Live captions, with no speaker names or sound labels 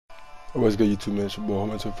What's good, YouTube, man? It's your boy,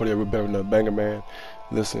 Homer 240. We're back with another banger, man.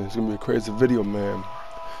 Listen, it's gonna be a crazy video, man.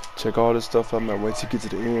 Check all this stuff out, man. Wait till you get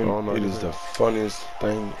to the end. It is the funniest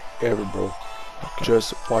thing ever, bro.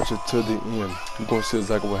 Just watch it to the end. You're gonna see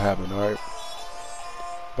exactly what happened, alright?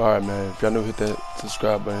 Alright, man. If y'all new, hit that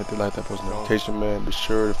subscribe button, hit that like, that post notification, man. Be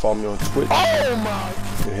sure to follow me on Twitch. Oh my!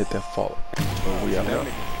 And hit that follow. So we out now.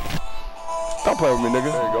 Stop playing with me,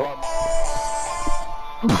 nigga. There you go.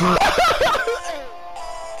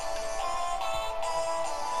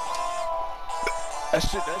 That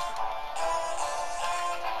shit.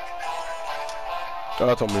 Oh,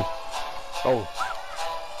 that's on me. Oh.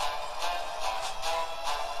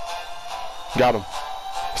 Got him.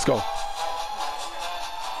 Let's go.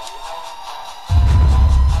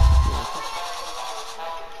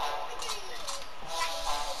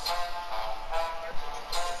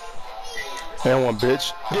 And one,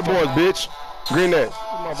 bitch. Get boys, bitch. Green net.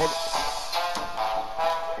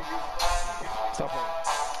 Stop playing.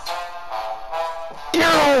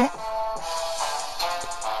 Yo!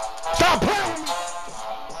 Stop playing with me!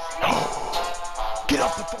 No! Get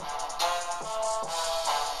off the phone!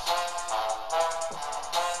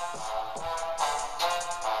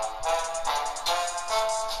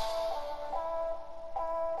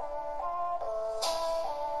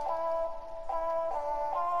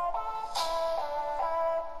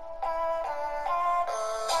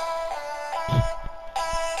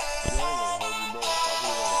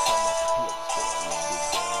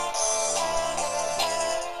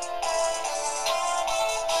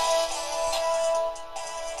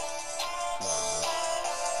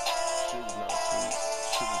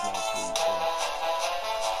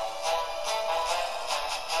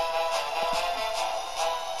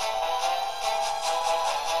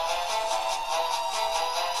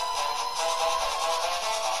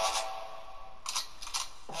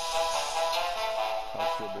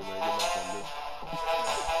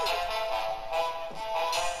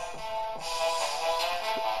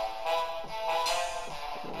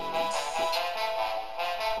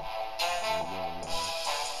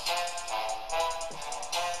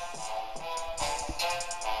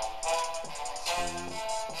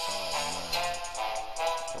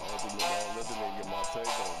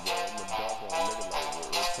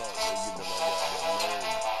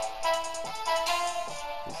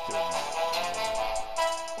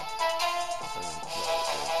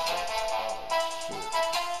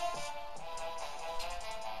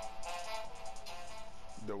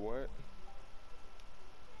 The what?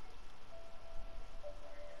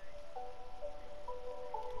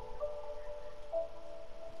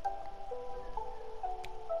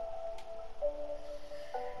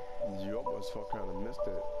 You almost felt kind of missed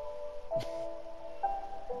it.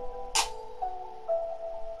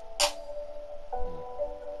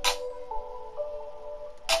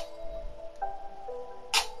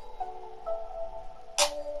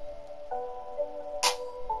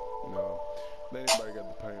 No. Anybody got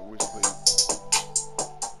the paint, we sleep.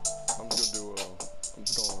 I'm just gonna do I'm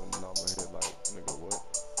just gonna nod my head like, nigga, what?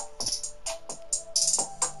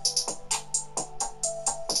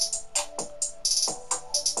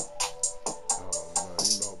 Oh man,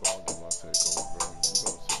 you know if I don't get my takeover, bro. You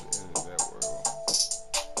gonna see the end of that world.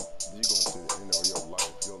 You gonna see the end of your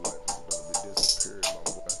life. Your life is about to be disappeared, my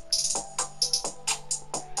boy.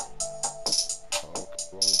 Okay,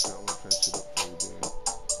 well, I'm gonna finish it up for you then.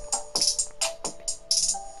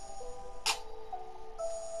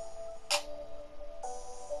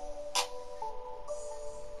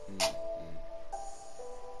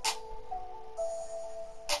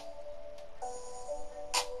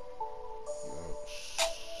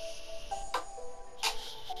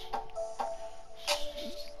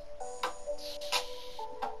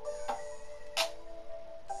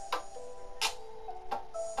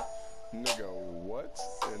 Nigga, what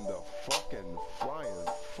in the fucking flying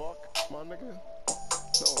fuck, my nigga?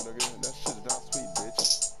 No, nigga, that shit is not sweet, bitch.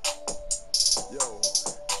 Yo,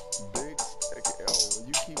 bitch, yo,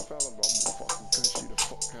 you keep fouling, but I'm gonna fucking cuss you the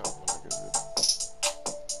fuck out, my nigga.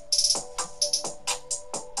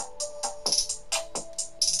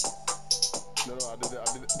 No, I did it.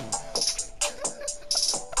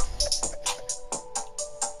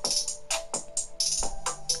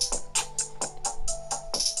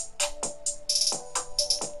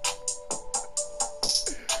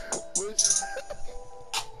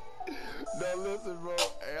 Now listen, bro.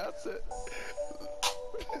 Hey, I said,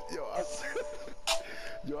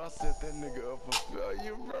 I set that nigga up for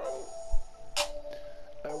failure, bro.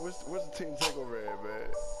 Hey, where's the team takeover at, man?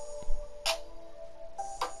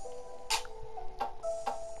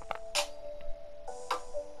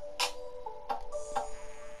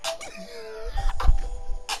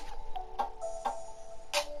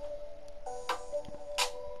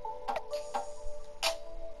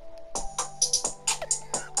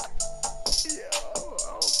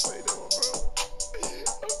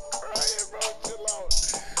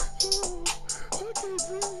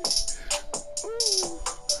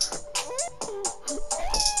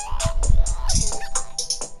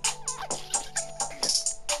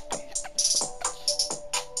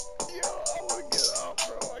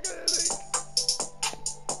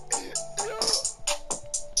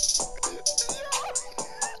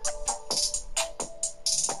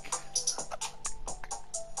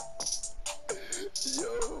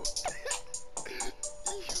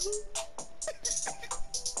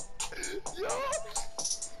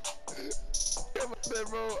 Come on, man,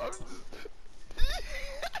 bro. I'm just...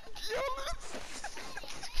 Yo,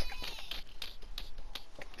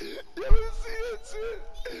 let me see that shit.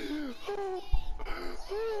 Oh.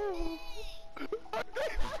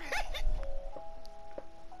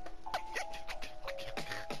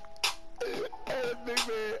 Hey,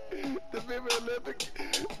 the big man left the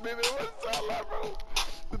big man on the sideline, bro.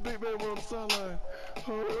 The big man went on the sideline.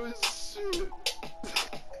 Oh shit.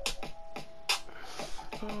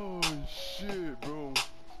 Oh shit, bro.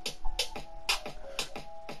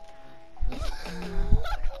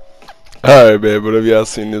 Alright, man, but if y'all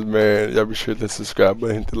seen this, man, y'all be sure to subscribe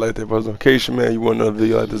button, hit the like that post notification, man. You want another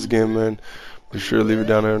video like this again, man, be sure to leave it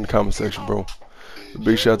down there in the comment section, bro. A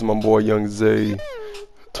big shout out to my boy Young Zay,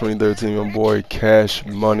 2013, my boy Cash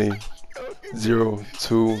Money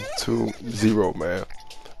 0220, man.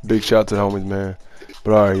 Big shout out to the homies, man.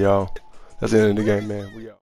 But alright, y'all, that's the end of the game, man. We out.